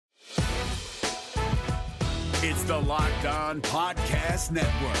It's the Locked On Podcast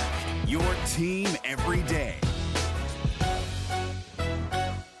Network, your team every day.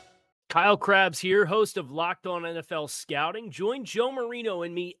 Kyle Krabs here, host of Locked On NFL Scouting. Join Joe Marino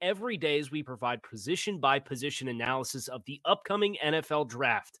and me every day as we provide position-by-position analysis of the upcoming NFL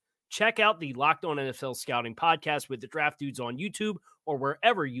Draft. Check out the Locked On NFL Scouting podcast with the Draft Dudes on YouTube or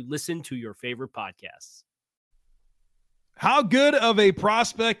wherever you listen to your favorite podcasts. How good of a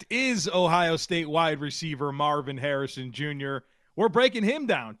prospect is Ohio State wide receiver Marvin Harrison Jr.? We're breaking him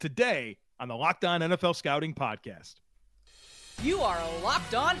down today on the Locked On NFL Scouting podcast. You are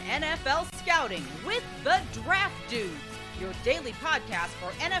Locked On NFL Scouting with the Draft Dudes, your daily podcast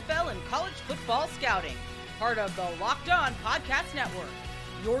for NFL and college football scouting. Part of the Locked On Podcast Network,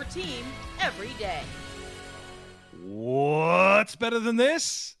 your team every day. What's better than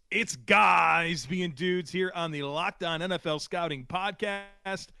this? It's guys being dudes here on the Locked On NFL Scouting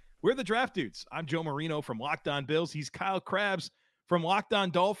podcast. We're the Draft Dudes. I'm Joe Marino from Locked On Bills. He's Kyle Krabs from Locked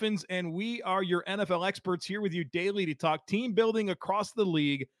On Dolphins, and we are your NFL experts here with you daily to talk team building across the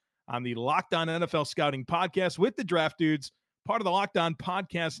league on the Locked On NFL Scouting podcast with the Draft Dudes, part of the Locked On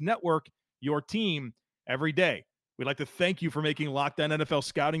Podcast Network, your team every day. We'd like to thank you for making Locked On NFL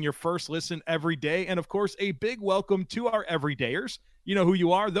Scouting your first listen every day, and of course, a big welcome to our everydayers. You know who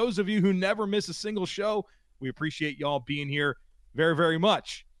you are. Those of you who never miss a single show, we appreciate y'all being here very, very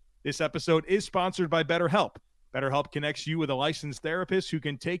much. This episode is sponsored by BetterHelp. BetterHelp connects you with a licensed therapist who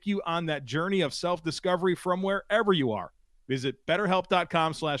can take you on that journey of self-discovery from wherever you are. Visit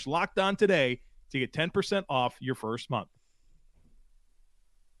BetterHelp.com/LockedOn today to get 10% off your first month.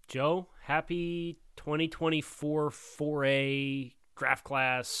 Joe, happy 2024 4A draft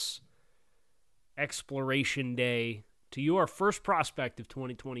class exploration day to you, our first prospect of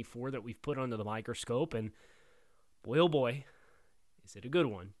 2024 that we've put under the microscope. And boy, oh boy, is it a good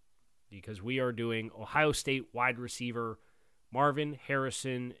one. Because we are doing Ohio State wide receiver Marvin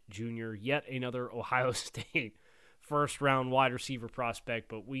Harrison Jr., yet another Ohio State first-round wide receiver prospect.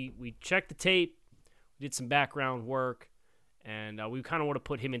 But we checked the tape, we did some background work, and we kind of want to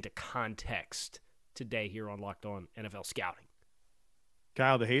put him into context today here on Locked On NFL Scouting.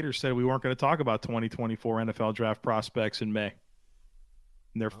 Kyle, the haters said we weren't going to talk about 2024 NFL draft prospects in May.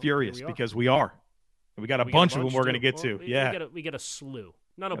 And they're furious because we are. And we got a bunch of them we're going to get to. We got a slew.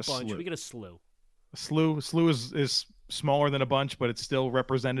 Not a bunch. We get a slew. A slew is smaller than a bunch, but it's still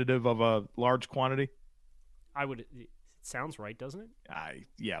representative of a large quantity. It sounds right, doesn't it?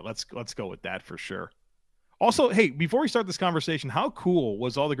 Yeah, let's go with that for sure. Also, hey, before we start this conversation, how cool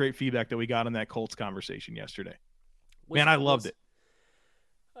was all the great feedback that we got on that Colts conversation yesterday? Man, I loved it.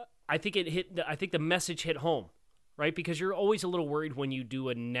 I think the message hit home, right? Because you're always a little worried when you do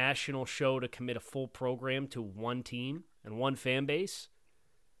a national show to commit a full program to one team and one fan base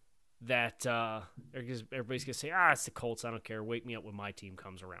that everybody's going to say, it's the Colts, I don't care, wake me up when my team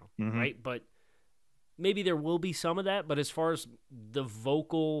comes around, right? But maybe there will be some of that, but as far as the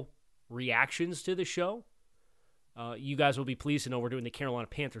vocal reactions to the show, you guys will be pleased to know we're doing the Carolina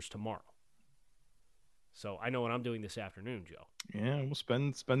Panthers tomorrow. So I know what I'm doing this afternoon, Joe. Yeah, we'll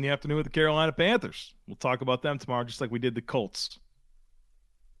spend the afternoon with the Carolina Panthers. We'll talk about them tomorrow, just like we did the Colts.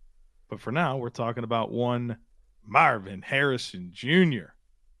 But for now, we're talking about one Marvin Harrison Jr.,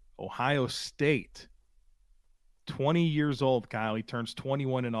 Ohio State. 20 years old, Kyle. He turns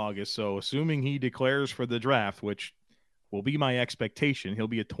 21 in August. So assuming he declares for the draft, which will be my expectation, he'll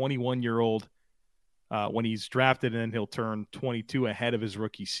be a 21-year-old when he's drafted, and then he'll turn 22 ahead of his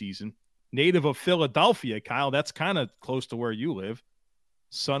rookie season. Native of Philadelphia, Kyle, that's kind of close to where you live.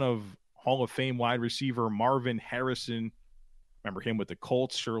 Son of Hall of Fame wide receiver Marvin Harrison. Remember him with the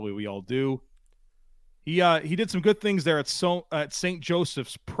Colts? Surely we all do. He did some good things there at St.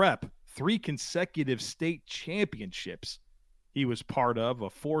 Joseph's Prep. 3 consecutive state championships he was part of. A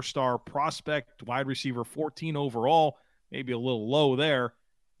 4-star prospect, wide receiver, 14 overall, maybe a little low there.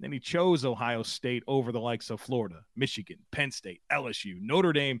 Then he chose Ohio State over the likes of Florida, Michigan, Penn State, LSU,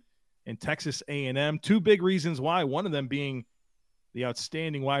 Notre Dame, and Texas A&M. 2 big reasons why, one of them being the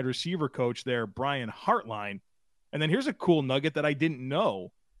outstanding wide receiver coach there, Brian Hartline. And then here's a cool nugget that I didn't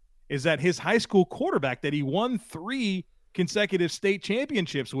know, is that his high school quarterback that he won 3 consecutive state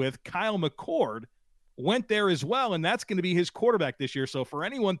championships with, Kyle McCord, went there as well, and that's going to be his quarterback this year. So for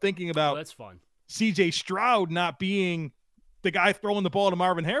anyone thinking about that's fun. C.J. Stroud not being the guy throwing the ball to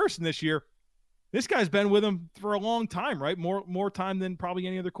Marvin Harrison this year, this guy's been with him for a long time, right? More time than probably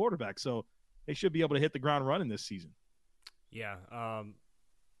any other quarterback. So they should be able to hit the ground running this season. Yeah.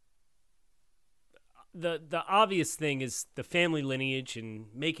 The obvious thing is the family lineage and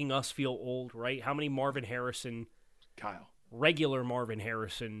making us feel old, right? How many Marvin Harrison, Kyle, regular Marvin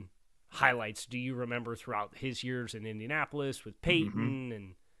Harrison highlights do you remember throughout his years in Indianapolis with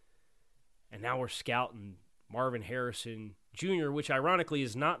Peyton, and now we're scouting Marvin Harrison Jr., which ironically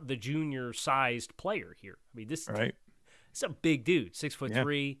is not the junior-sized player here. I mean, this is a big dude,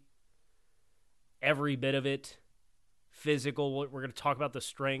 6'3", every bit of it, physical. We're going to talk about the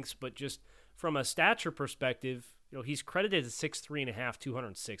strengths, but just from a stature perspective, he's credited as 6'3.5",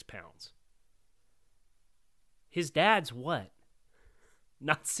 206 pounds. His dad's what?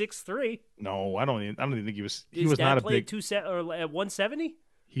 Not 6'3". No, I don't even think he was. He His was dad not a played big. at 170.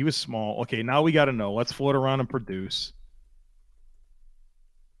 He was small. Okay, now we got to know. Let's float around and produce.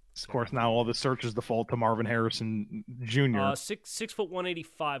 Of course, now all the searches default to Marvin Harrison Jr. 6 foot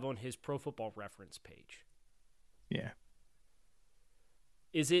 185 on his Pro Football Reference page. Yeah.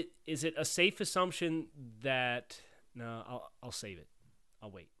 Is it a safe assumption that no? I'll save it.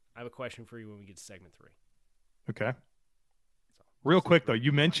 I'll wait. I have a question for you when we get to segment 3. Okay. Real quick though,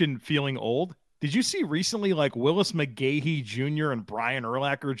 you mentioned feeling old. Did you see recently like Willis McGahee Jr. and Brian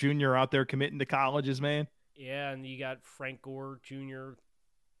Urlacher Jr. out there committing to colleges, man? Yeah, and you got Frank Gore Jr.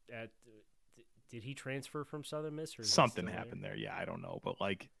 Did he transfer from Southern Miss or something happened there? Yeah, I don't know, but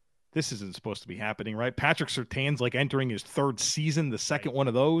like this isn't supposed to be happening, right? Patrick Surtain's like entering his 3rd season, the second one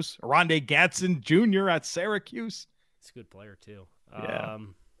of those. Aronde Gadsden Jr. at Syracuse. He's a good player too. Yeah.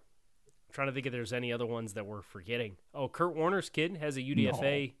 I'm trying to think if there's any other ones that we're forgetting. Oh, Kurt Warner's kid has a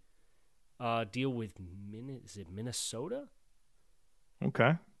UDFA deal with Minnesota?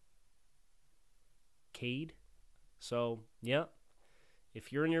 Okay. Cade. So, yeah.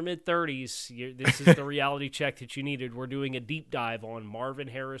 If you're in your mid-30s, this is the reality check that you needed. We're doing a deep dive on Marvin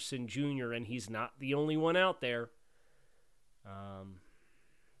Harrison Jr., and he's not the only one out there.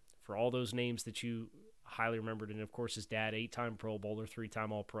 For all those names that you highly remembered, and, of course, his dad, 8-time Pro Bowler,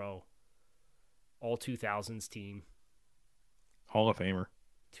 3-time All-Pro, All-2000s team. Hall of Famer.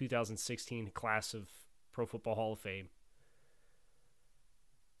 2016 class of Pro Football Hall of Fame.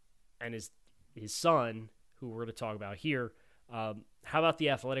 And his son, who we're going to talk about here, how about the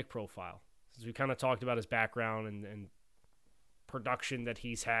athletic profile? Since we kind of talked about his background and production that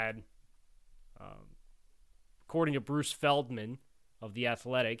he's had. According to Bruce Feldman of The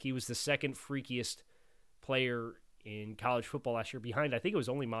Athletic, he was the 2nd freakiest player in college football last year behind, I think it was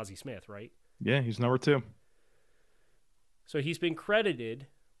only Mozzie Smith, right? Yeah, he's number 2. So he's been credited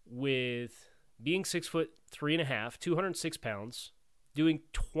with being 6'3.5", 206 pounds, doing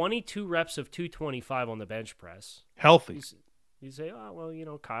 22 reps of 225 on the bench press. Healthy. You say, oh,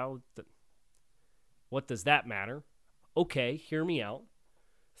 well, Kyle, what does that matter? Okay, hear me out.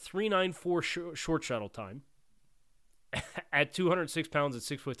 3.94 short shuttle time at 206 pounds at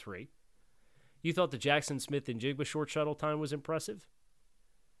 6'3". You thought the Jackson Smith and Jigba short shuttle time was impressive?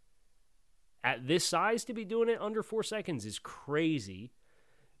 At this size, to be doing it under 4 seconds is crazy.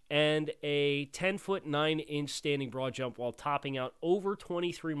 And a 10-foot 9-inch standing broad jump while topping out over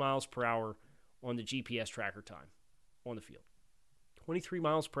 23 miles per hour on the GPS tracker time on the field. 23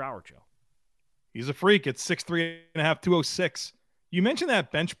 miles per hour, Joe. He's a freak. It's 6'3.5", 206. You mentioned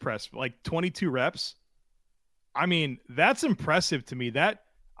that bench press, like 22 reps. I mean, that's impressive to me. That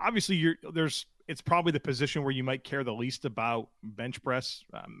obviously it's probably the position where you might care the least about bench press,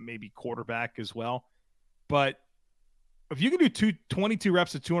 maybe quarterback as well. But if you can do 22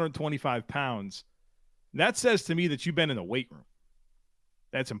 reps at 225 pounds, that says to me that you've been in the weight room.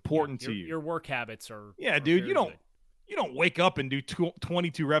 That's important to you. Your work habits are. Yeah, dude, you don't wake up and do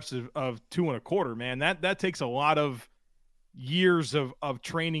 22 reps of 2 1/4, man. That takes a lot of years of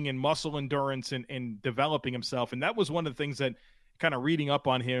training and muscle endurance and developing himself. And that was one of the things that kind of reading up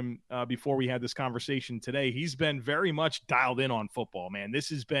on him before we had this conversation today. He's been very much dialed in on football, man. This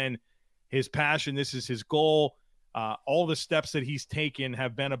has been his passion. This is his goal. All the steps that he's taken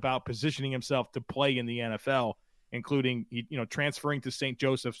have been about positioning himself to play in the NFL, including, transferring to St.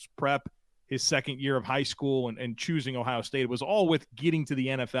 Joseph's Prep his second year of high school and choosing Ohio State. It was all with getting to the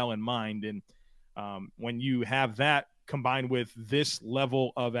NFL in mind. And when you have that combined with this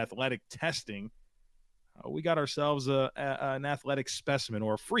level of athletic testing, we got ourselves an athletic specimen,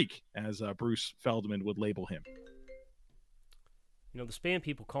 or a freak, as Bruce Feldman would label him. The Spam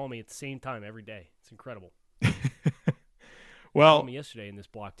people call me at the same time every day. It's incredible. Well, they called me yesterday in this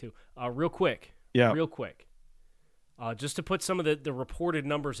block too. Real quick. Just to put some of the reported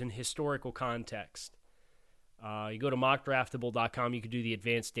numbers in historical context. You go to mockdraftable.com. You could do the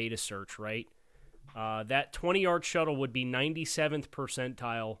advanced data search, right? That 20-yard shuttle would be 97th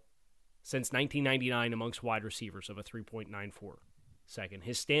percentile since 1999 amongst wide receivers of a 3.94 second.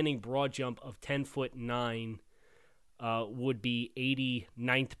 His standing broad jump of 10'9" would be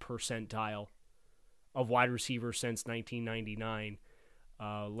 89th percentile of wide receivers since 1999.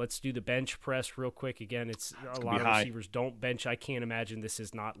 Let's do the bench press real quick. Again, it's a lot of receivers don't bench. I can't imagine this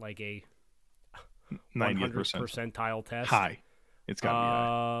is not like a 100th percentile test. High. It's got to be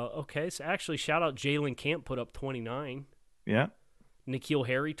high. Okay, so actually, shout out Jalen Camp put up 29. Yeah. N'Keal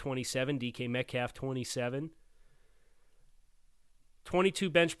Harry, 27. DK Metcalf, 27. 22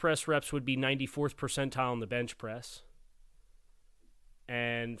 bench press reps would be 94th percentile in the bench press.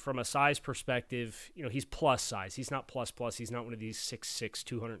 And from a size perspective, he's plus size. He's not plus. He's not one of these 6'6",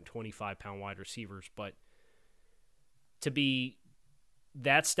 225-pound wide receivers. But to be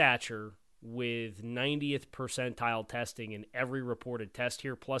that stature with 90th percentile testing in every reported test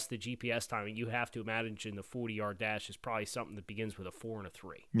here, plus the GPS timing, you have to imagine the 40-yard dash is probably something that begins with a 4 and a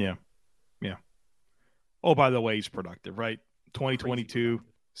 3. Yeah. Oh, by the way, he's productive, right? 2022,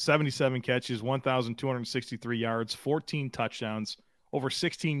 77 catches, 1,263 yards, 14 touchdowns, over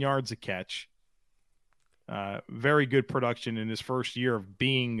 16 yards a catch. Very good production in his first year of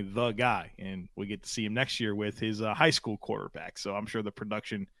being the guy. And we get to see him next year with his high school quarterback. So I'm sure the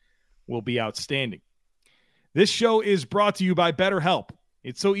production will be outstanding. This show is brought to you by BetterHelp.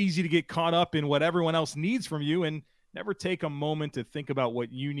 It's so easy to get caught up in what everyone else needs from you and never take a moment to think about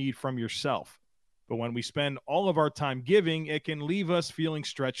what you need from yourself. But when we spend all of our time giving, it can leave us feeling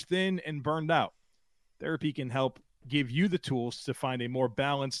stretched thin and burned out. Therapy can help give you the tools to find a more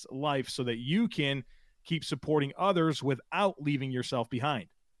balanced life so that you can keep supporting others without leaving yourself behind.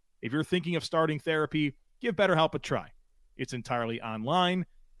 If you're thinking of starting therapy, give BetterHelp a try. It's entirely online,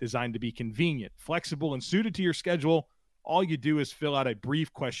 designed to be convenient, flexible, and suited to your schedule. All you do is fill out a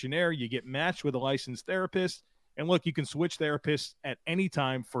brief questionnaire. You get matched with a licensed therapist. And look, you can switch therapists at any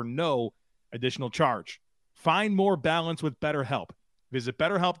time for no additional charge. Find more balance with BetterHelp. Visit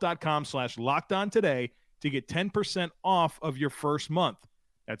BetterHelp.com/lockedon today to get 10% off of your first month.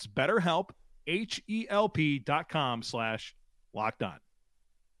 That's BetterHelp, HELP.com/lockedon.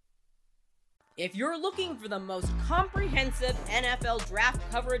 If you're looking for the most comprehensive NFL draft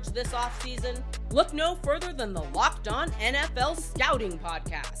coverage this offseason, look no further than the Locked On NFL Scouting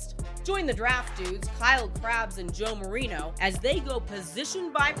Podcast. Join the draft dudes, Kyle Krabs and Joe Marino, as they go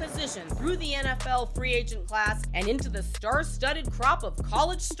position by position through the NFL free agent class and into the star-studded crop of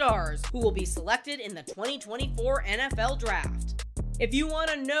college stars who will be selected in the 2024 NFL Draft. If you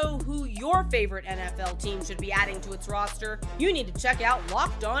want to know who your favorite NFL team should be adding to its roster, you need to check out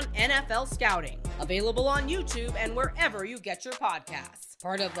Locked On NFL Scouting, available on YouTube and wherever you get your podcasts.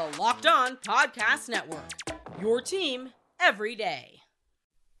 Part of the Locked On Podcast Network, your team every day.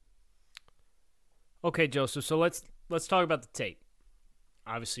 Okay, Joseph, so let's talk about the tape.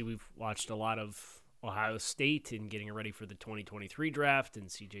 Obviously, we've watched a lot of Ohio State and getting ready for the 2023 draft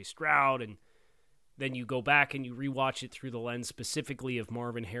and C.J. Stroud, and then you go back and you rewatch it through the lens specifically of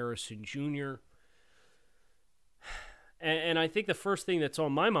Marvin Harrison Jr. And I think the first thing that's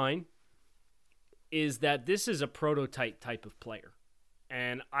on my mind is that this is a prototype type of player.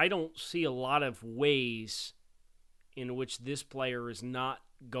 And I don't see a lot of ways in which this player is not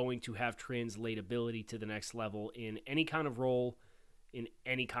going to have translatability to the next level in any kind of role, in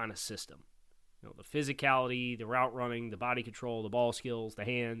any kind of system. The physicality, the route running, the body control, the ball skills, the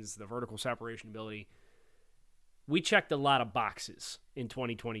hands, the vertical separation ability. We checked a lot of boxes in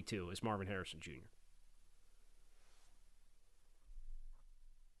 2022 as Marvin Harrison Jr.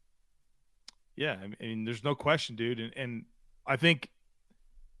 Yeah, I mean, there's no question, dude. And I think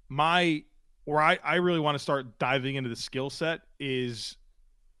I really want to start diving into the skill set is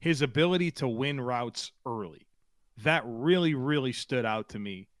his ability to win routes early. That really, really stood out to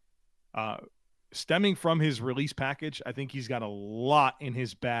me. Stemming from his release package, I think he's got a lot in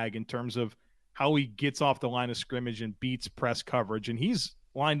his bag in terms of how he gets off the line of scrimmage and beats press coverage. And he's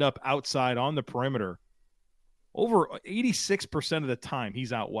lined up outside on the perimeter over 86% of the time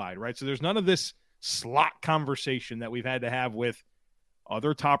he's out wide, right? So there's none of this slot conversation that we've had to have with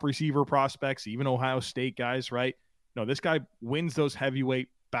other top receiver prospects, even Ohio State guys, right? No, this guy wins those heavyweight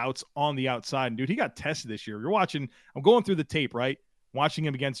bouts on the outside. And, dude, he got tested this year. You're watching – I'm going through the tape, right? Watching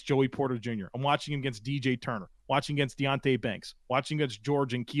him against Joey Porter Jr. I'm watching him against DJ Turner, watching against Deontay Banks, watching against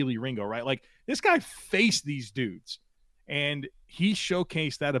George and Keely Ringo, right? Like, this guy faced these dudes, and he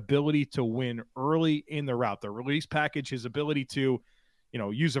showcased that ability to win early in the route. The release package, his ability to,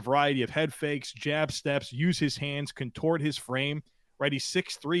 use a variety of head fakes, jab steps, use his hands, contort his frame, right? He's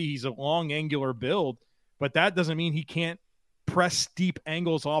 6'3", he's a long, angular build, but that doesn't mean he can't press steep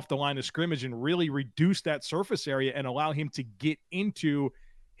angles off the line of scrimmage and really reduce that surface area and allow him to get into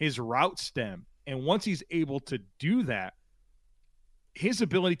his route stem. And once he's able to do that, his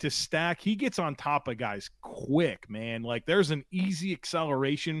ability to stack, he gets on top of guys quick, man. Like, there's an easy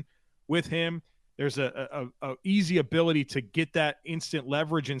acceleration with him. there's a easy ability to get that instant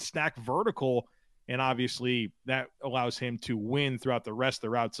leverage and stack vertical. And obviously that allows him to win throughout the rest of the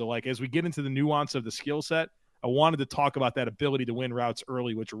route. So like, as we get into the nuance of the skill set, I wanted to talk about that ability to win routes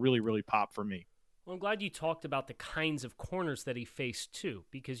early, which really, really popped for me. Well, I'm glad you talked about the kinds of corners that he faced too,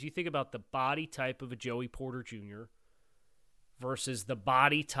 because you think about the body type of a Joey Porter Jr. versus the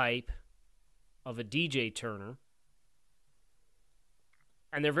body type of a DJ Turner.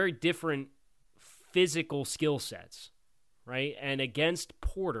 And they're very different physical skill sets, right? And against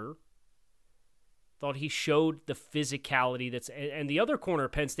Porter, thought he showed the physicality that's, and the other corner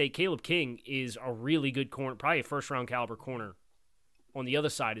at Penn State, Caleb King, is a really good corner, probably a first-round caliber corner on the other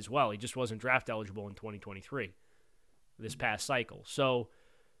side as well. He just wasn't draft eligible in 2023, this past cycle. So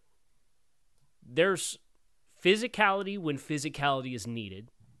there's physicality when physicality is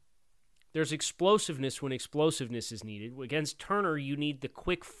needed. There's explosiveness when explosiveness is needed. Against Turner, you need the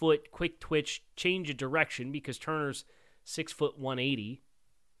quick foot, quick twitch, change of direction, because Turner's 6'1", 180.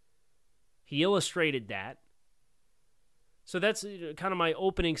 He illustrated that. So that's kind of my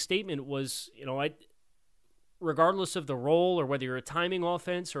opening statement was, regardless of the role or whether you're a timing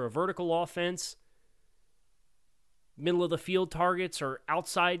offense or a vertical offense, middle of the field targets or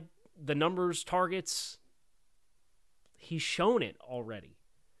outside the numbers targets, he's shown it already.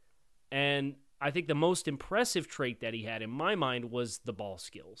 And I think the most impressive trait that he had in my mind was the ball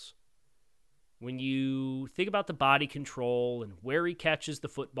skills. When you think about the body control and where he catches the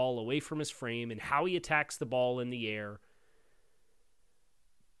football away from his frame and how he attacks the ball in the air,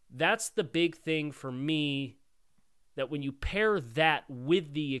 that's the big thing for me, that when you pair that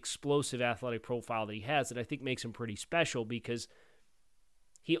with the explosive athletic profile that he has, that I think makes him pretty special, because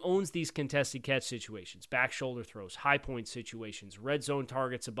he owns these contested catch situations, back shoulder throws, high point situations, red zone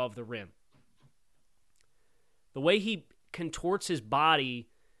targets above the rim. The way he contorts his body,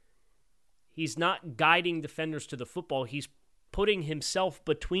 he's not guiding defenders to the football. He's putting himself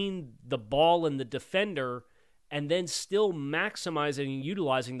between the ball and the defender, and then still maximizing and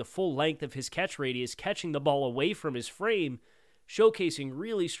utilizing the full length of his catch radius, catching the ball away from his frame, showcasing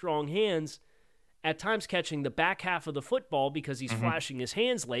really strong hands, at times catching the back half of the football because he's flashing his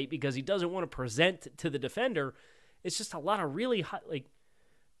hands late because he doesn't want to present to the defender. It's just a lot of really high,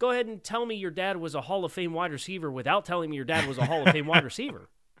 go ahead and tell me your dad was a Hall of Fame wide receiver without telling me your dad was a Hall of Fame wide receiver.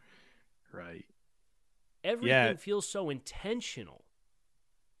 Right. Everything feels so intentional.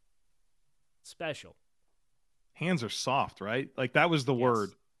 Special. Hands are soft, right? Like, that was the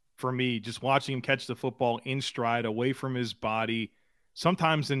word for me, just watching him catch the football in stride, away from his body,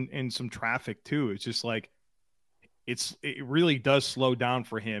 sometimes in some traffic too. It's just like, it really does slow down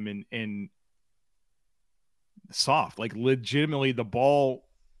for him, and soft, like legitimately the ball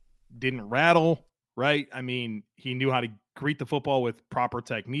didn't rattle, right? I mean, he knew how to greet the football with proper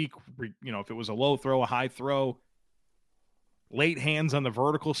technique. If it was a low throw, a high throw, late hands on the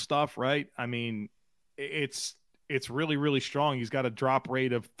vertical stuff, right? I mean, it's really, really strong. He's got a drop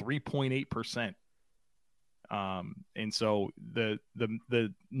rate of 3.8%. And so the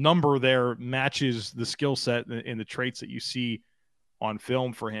number there matches the skill set and the traits that you see on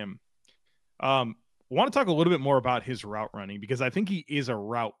film for him. I want to talk a little bit more about his route running, because I think he is a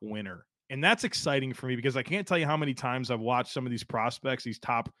route winner. And that's exciting for me, because I can't tell you how many times I've watched some of these prospects, these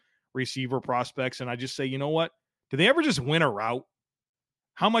top receiver prospects, and I just say, you know what? Do they ever just win a route?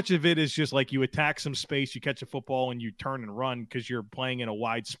 How much of it is just like you attack some space, you catch a football, and you turn and run because you're playing in a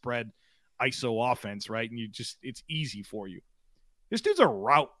widespread ISO offense, right? And it's easy for you. This dude's a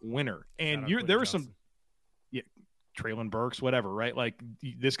route winner. And there are some, Traylon Burks, whatever, right? Like,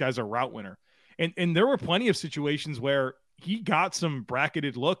 this guy's a route winner. And there were plenty of situations where he got some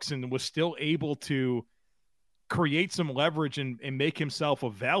bracketed looks and was still able to create some leverage and make himself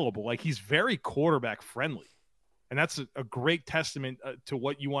available. Like, he's very quarterback friendly. And that's a great testament to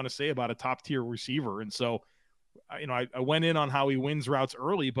what you want to say about a top tier receiver. And so, I went in on how he wins routes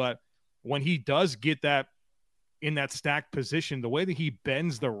early, but when he does get that in that stacked position, the way that he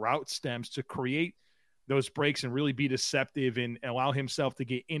bends the route stems to create those breaks and really be deceptive and allow himself to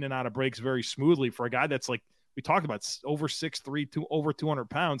get in and out of breaks very smoothly for a guy that's, like we talked about, over 6'3", over 200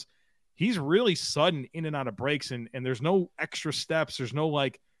 pounds, he's really sudden in and out of breaks, and there's no extra steps. There's no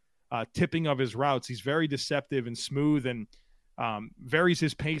tipping of his routes. He's very deceptive and smooth, and varies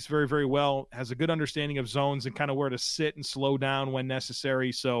his pace very, very well, has a good understanding of zones and kind of where to sit and slow down when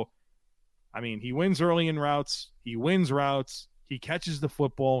necessary. So, I mean, he wins early in routes. He wins routes. He catches the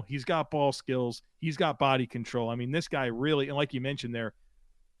football. He's got ball skills. He's got body control. I mean, this guy really, and like you mentioned there,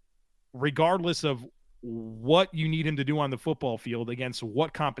 regardless of what you need him to do on the football field against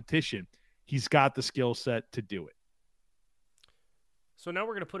what competition, he's got the skill set to do it. So now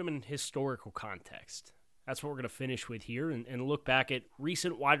we're going to put him in historical context. That's what we're going to finish with here and look back at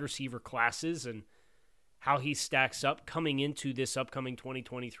recent wide receiver classes and how he stacks up coming into this upcoming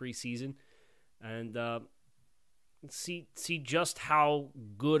 2023 season. And see just how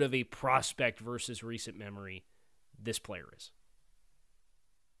good of a prospect versus recent memory this player is.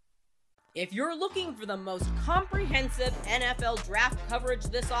 If you're looking for the most comprehensive NFL draft coverage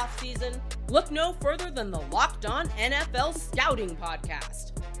this offseason, look no further than the Locked On NFL Scouting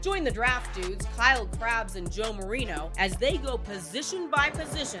Podcast. Join the draft dudes, Kyle Krabs and Joe Marino, as they go position by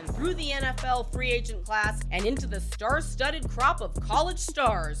position through the NFL free agent class and into the star-studded crop of college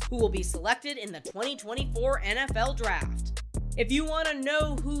stars who will be selected in the 2024 NFL Draft. If you want to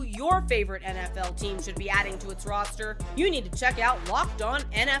know who your favorite NFL team should be adding to its roster, you need to check out Locked On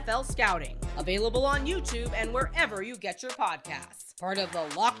NFL Scouting, available on YouTube and wherever you get your podcasts. Part of the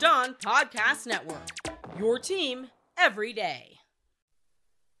Locked On Podcast Network, your team every day.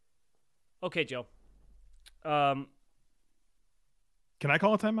 Okay, Joe. Can I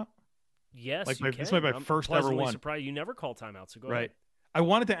call a timeout? Yes, like you can. This might be my I'm first ever pleasantly one. surprised you never call timeout, so go right. ahead. I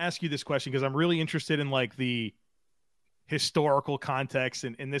wanted to ask you this question because I'm really interested in like the historical context,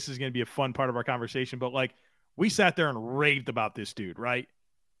 and this is going to be a fun part of our conversation. But like, we sat there and raved about this dude, right?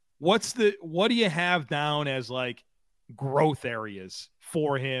 What do you have down as like growth areas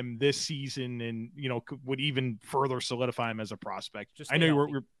for him this season, and would even further solidify him as a prospect? Just I know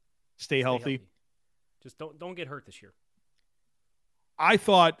healthy. you're stay healthy. Just don't get hurt this year. I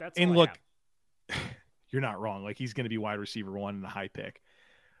thought, That's and all I look, have. you're not wrong. Like, he's going to be wide receiver 1 in the high pick.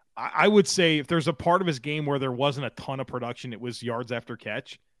 I would say if there's a part of his game where there wasn't a ton of production, it was yards after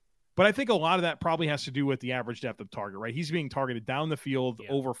catch. But I think a lot of that probably has to do with the average depth of target, right? He's being targeted down the field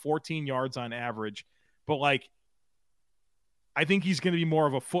over 14 yards on average. But like, I think he's going to be more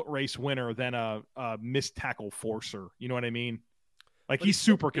of a foot race winner than a missed tackle forcer. You know what I mean? Like, but he's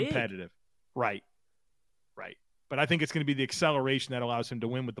super so competitive. Right. But I think it's going to be the acceleration that allows him to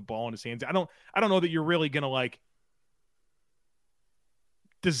win with the ball in his hands. I don't know that you're really going to like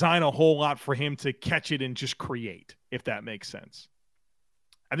design a whole lot for him to catch it and just create, if that makes sense.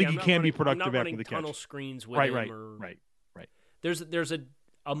 I think he can be productive after the catch. Tunnel screens with right. There's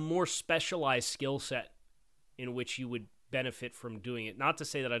a more specialized skill set in which you would benefit from doing it. Not to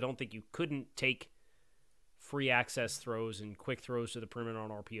say that I don't think you couldn't take free access throws and quick throws to the perimeter on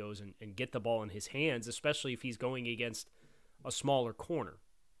RPOs and get the ball in his hands, especially if he's going against a smaller corner,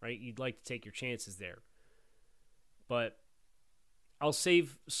 right? You'd like to take your chances there. But I'll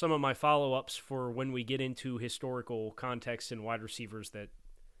save some of my follow-ups for when we get into historical context and wide receivers that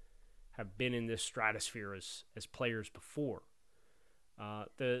have been in this stratosphere as players before.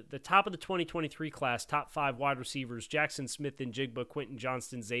 The top of the 2023 class, top 5 wide receivers: Jackson Smith-Njigba, Quentin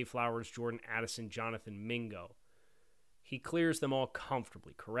Johnston, Zay Flowers, Jordan Addison, Jonathan Mingo. He clears them all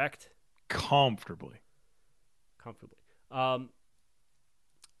comfortably, correct? Comfortably.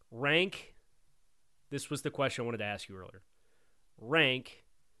 Rank, this was the question I wanted to ask you earlier. Rank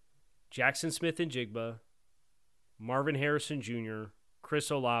Jackson Smith-Njigba, Marvin Harrison Jr., Chris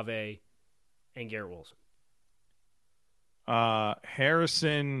Olave, and Garrett Wilson.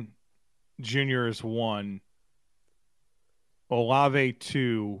 Harrison Jr. is 1, Olave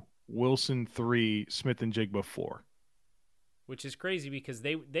 2, Wilson 3, Smith-Njigba 4. Which is crazy because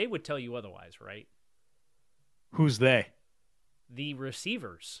they would tell you otherwise, right? Who's they? The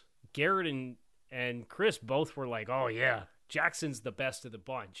receivers. Garrett and Chris both were like, oh yeah, Jackson's the best of the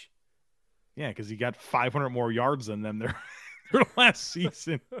bunch. Yeah, because he got 500 more yards than them their last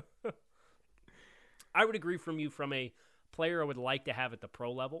season. I would agree from you from a player I would like to have at the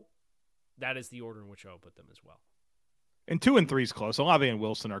pro level. That is the order in which I would put them as well. And 2 and 3 is close. Olave and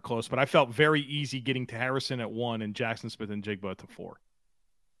Wilson are close, but I felt very easy getting to Harrison at 1 and Jackson Smith-Njigba to 4.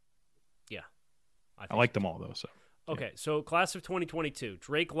 Yeah. I like them all, though. So okay, so class of 2022,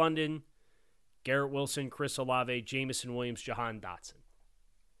 Drake London, Garrett Wilson, Chris Olave, Jamison Williams, Jahan Dotson.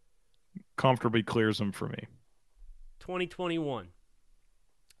 Comfortably clears them for me. 2021,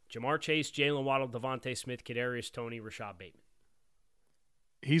 Jamar Chase, Jalen Waddle, Devontae Smith, Kadarius Toney, Rashad Bateman.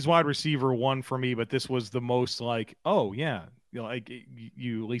 He's wide receiver 1 for me, but this was the most like, oh, yeah. Like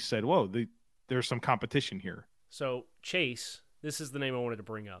you at least said, whoa, there's some competition here. So Chase, this is the name I wanted to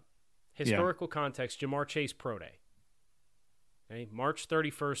bring up. Historical context, Jamar Chase Pro Day. Okay, March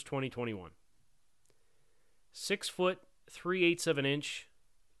 31st, 2021. 6 foot, 3/8 of an inch,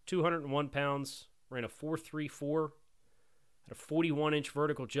 201 pounds, ran a 4.34, had a 41-inch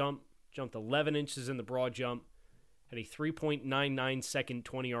vertical jump, jumped 11 inches in the broad jump, had a 3.99 second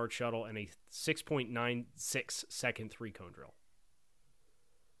 20-yard shuttle, and a 6.96 second 3-cone drill.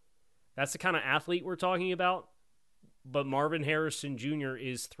 That's the kind of athlete we're talking about. but Marvin Harrison Jr.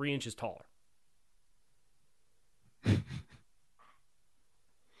 is 3 inches taller.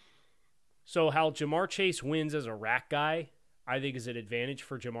 So how Jamar Chase wins as a rack guy, I think is an advantage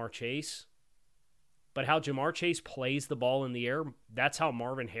for Jamar Chase. But how Jamar Chase plays the ball in the air, that's how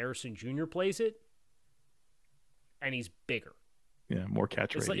Marvin Harrison Jr. plays it. And he's bigger. Yeah, more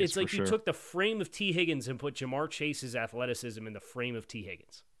catch radius. It's like sure. you took the frame of T. Higgins and put Jamar Chase's athleticism in the frame of T.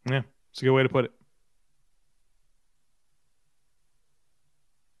 Higgins. Yeah, it's a good way to put it.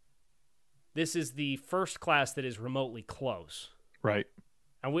 This is the first class that is remotely close. Right.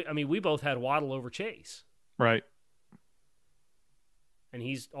 And we both had Waddle over Chase. Right. And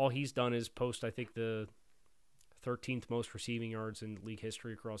all he's done is post, I think, the 13th most receiving yards in league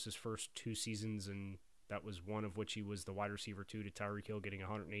history across his first 2 seasons, and that was one of which he was the wide receiver 2 to Tyreek Hill, getting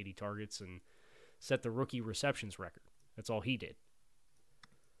 180 targets and set the rookie receptions record. That's all he did.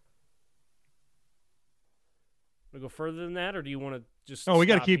 Want to go further than that, or do you want to just? Oh, we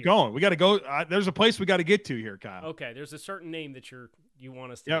got to stop keep here? going. We got to go. There's a place we got to get to here, Kyle. Okay, there's a certain name that you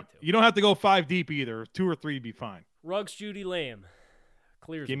want us to Yep. get to. You don't have to go 5 deep either. 2 or 3 be fine. Ruggs, Judy Lamb,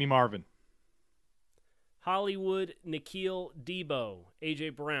 clears. Give me Marvin. Hollywood, Nikhil Debo,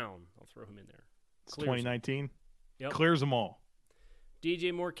 AJ Brown. I'll throw him in there. It's Clears 2019. Yep. Clears them all.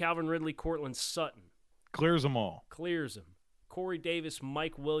 DJ Moore, Calvin Ridley, Cortland Sutton. Clears them all. Clears him. Corey Davis,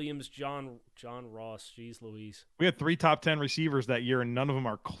 Mike Williams, John Ross. Jeez Louise. We had 3 top 10 receivers that year, and none of them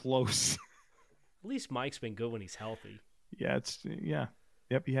are close. At least Mike's been good when he's healthy. Yeah.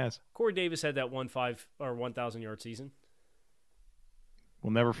 Yep, he has. Corey Davis had that 1,000 yard season.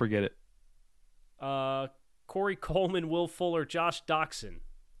 We'll never forget it. Corey Coleman, Will Fuller, Josh Doxson.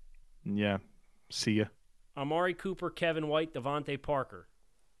 Yeah. See ya. Amari Cooper, Kevin White, Devontae Parker.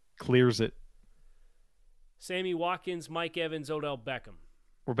 Clears it. Sammy Watkins, Mike Evans, Odell Beckham.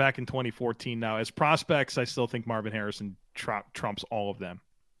 We're back in 2014 now. As prospects, I still think Marvin Harrison trumps all of them.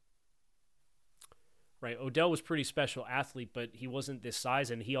 Right. Odell was a pretty special athlete, but he wasn't this size,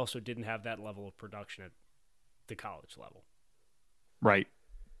 and he also didn't have that level of production at the college level. Right.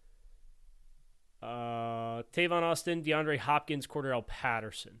 Tavon Austin, DeAndre Hopkins, Cordell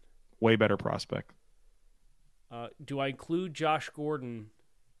Patterson. Way better prospect. Do I include Josh Gordon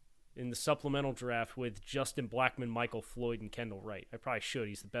in the supplemental draft with Justin Blackman, Michael Floyd, and Kendall Wright? I probably should.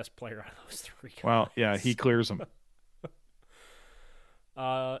 He's the best player out of those 3 guys. Well, yeah, he clears them.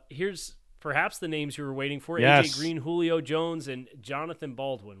 Here's perhaps the names you were waiting for. Yes. AJ Green, Julio Jones, and Jonathan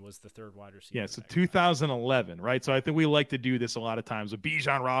Baldwin was the 3rd wide receiver. Yeah, so 2011, right? So I think we like to do this a lot of times. But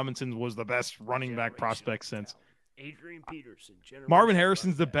Bijan Robinson was the best running back prospect since. Adrian Peterson. Marvin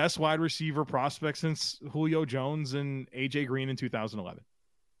Harrison's the best wide receiver prospect since Julio Jones and AJ Green in 2011.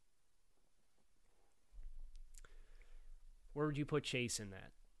 Where would you put Chase in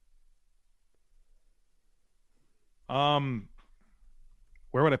that?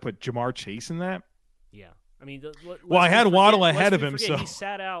 Where would I put Jamar Chase in that? Yeah. I mean, I had Waddle ahead of him, so he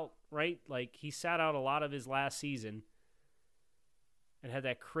sat out, right? Like, he sat out a lot of his last season and had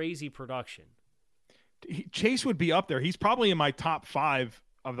that crazy production. Chase would be up there. He's probably in my top 5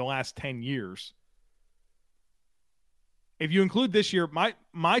 of the last 10 years. If you include this year,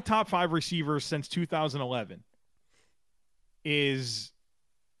 my top 5 receivers since 2011 is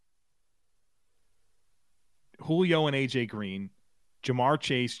Julio and AJ Green, Jamar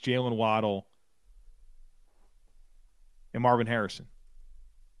Chase, Jalen Waddle, and Marvin Harrison.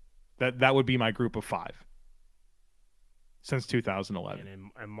 That would be my group of 5 since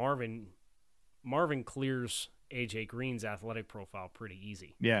 2011. And Marvin clears AJ Green's athletic profile pretty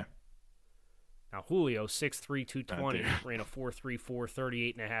easy. Yeah. Now Julio, 6'3", 220, ran a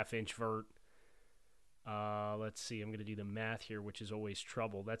 4.34, 38.5-inch vert. Let's see. I'm going to do the math here, which is always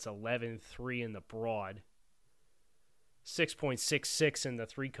trouble. That's 11.3 in the broad. 6.66 in the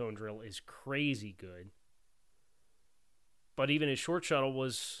 3-cone drill is crazy good. But even his short shuttle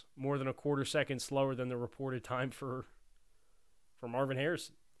was more than a quarter second slower than the reported time for Marvin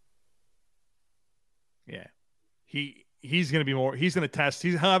Harrison. Yeah. He's going to be more – he's going to test –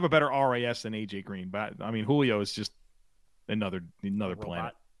 he'll have a better RAS than AJ Green. But, I mean, Julio is just another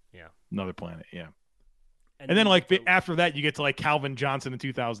planet. Yeah. Another planet, yeah. And then, like, after that, you get to, like, Calvin Johnson in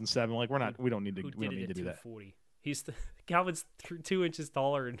 2007. Like, we don't need to do that. He's Calvin's 2 inches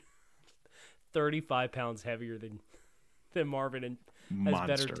taller and 35 pounds heavier than Marvin, and has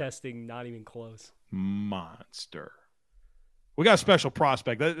better testing, not even close. Monster. We got a special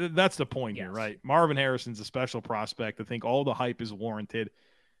prospect. That's the point here, Yes. right? Marvin Harrison's a special prospect. I think all the hype is warranted.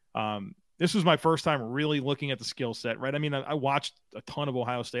 This was my first time really looking at the skill set, right? I mean, I watched a ton of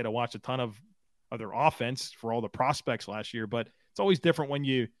Ohio State. I watched a ton of their offense for all the prospects last year, but it's always different when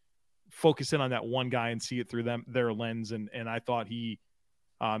you focus in on that one guy and see it through their lens. And I thought he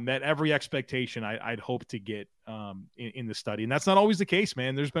met every expectation I'd hoped to get in the study. And that's not always the case,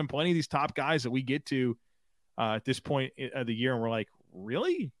 man. There's been plenty of these top guys that we get to at this point of the year, and we're like,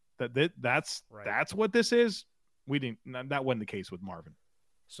 really? That's what this is? That wasn't the case with Marvin.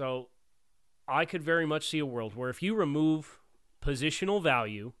 So I could very much see a world where if you remove positional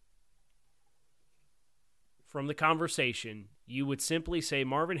value from the conversation, you would simply say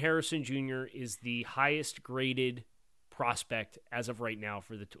Marvin Harrison Jr. is the highest graded prospect as of right now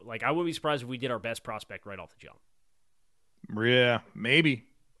for the like. I wouldn't be surprised if we did our best prospect right off the jump. Yeah, maybe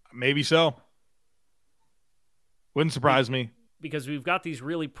so. Wouldn't surprise me, because we've got these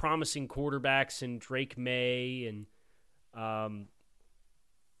really promising quarterbacks in Drake May and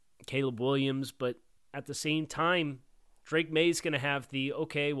Caleb Williams, but at the same time, Drake May's going to have the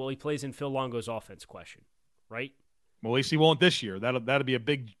he plays in Phil Longo's offense question, right? Well, at least he won't this year. That'll be a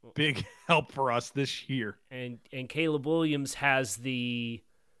big help for us this year. And Caleb Williams has the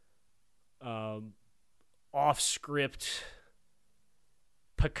off-script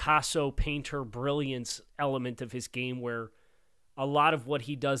Picasso painter brilliance element of his game, where a lot of what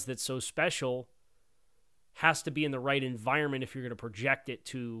he does that's so special has to be in the right environment if you're going to project it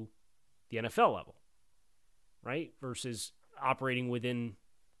to the NFL level, right? Versus operating within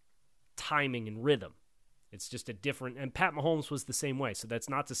timing and rhythm. It's just a different, and Pat Mahomes was the same way. So that's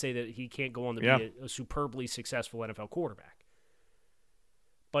not to say that he can't go on to be a superbly successful NFL quarterback.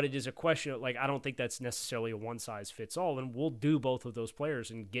 But it is a question of, I don't think that's necessarily a one-size-fits-all, and we'll do both of those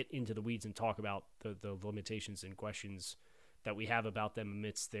players and get into the weeds and talk about the limitations and questions that we have about them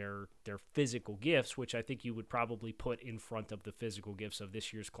amidst their physical gifts, which I think you would probably put in front of the physical gifts of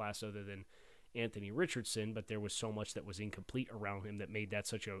this year's class other than Anthony Richardson, but there was so much that was incomplete around him that made that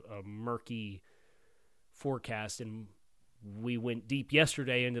such a murky forecast. And we went deep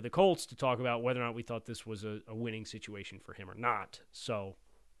yesterday into the Colts to talk about whether or not we thought this was a winning situation for him or not. So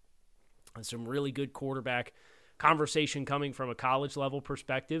some really good quarterback conversation coming from a college level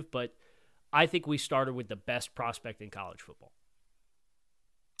perspective, but I think we started with the best prospect in college football.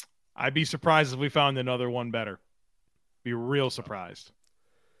 I'd be surprised if we found another one better. Be real surprised.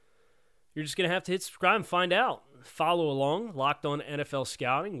 You're just going to have to hit subscribe and find out. Follow along, Locked On NFL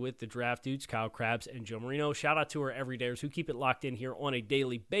Scouting with the Draft Dudes, Kyle Krabs and Joe Marino. Shout out to our everydayers who keep it locked in here on a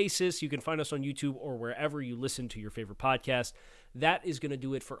daily basis. You can find us on YouTube or wherever you listen to your favorite podcast. That is going to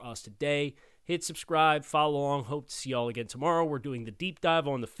do it for us today. Hit subscribe, follow along. Hope to see you all again tomorrow. We're doing the deep dive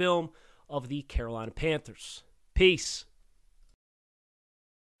on the film of the Carolina Panthers. Peace.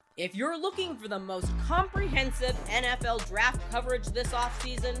 If you're looking for the most comprehensive NFL draft coverage this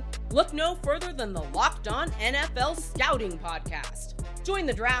offseason, look no further than the Locked On NFL Scouting Podcast. Join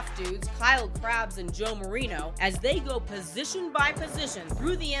the Draft Dudes, Kyle Krabs and Joe Marino, as they go position by position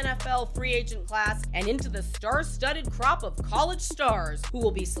through the NFL free agent class and into the star-studded crop of college stars who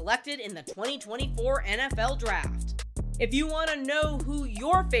will be selected in the 2024 NFL Draft. If you want to know who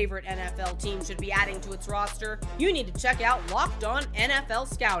your favorite NFL team should be adding to its roster, you need to check out Locked On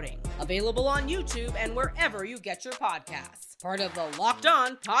NFL Scouting, available on YouTube and wherever you get your podcasts. Part of the Locked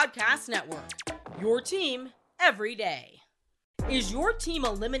On Podcast Network, your team every day. Is your team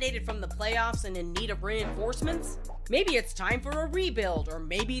eliminated from the playoffs and in need of reinforcements? Maybe it's time for a rebuild, or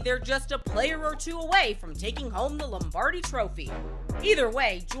maybe they're just a player or two away from taking home the Lombardi Trophy. Either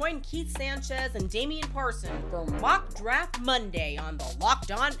way, join Keith Sanchez and Damian Parson for Mock Draft Monday on the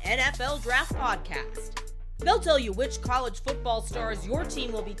Locked On NFL Draft Podcast. They'll tell you which college football stars your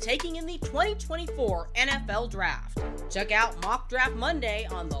team will be taking in the 2024 NFL Draft. Check out Mock Draft Monday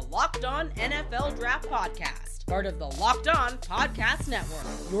on the Locked On NFL Draft Podcast, part of the Locked On Podcast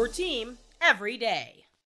Network, your team every day.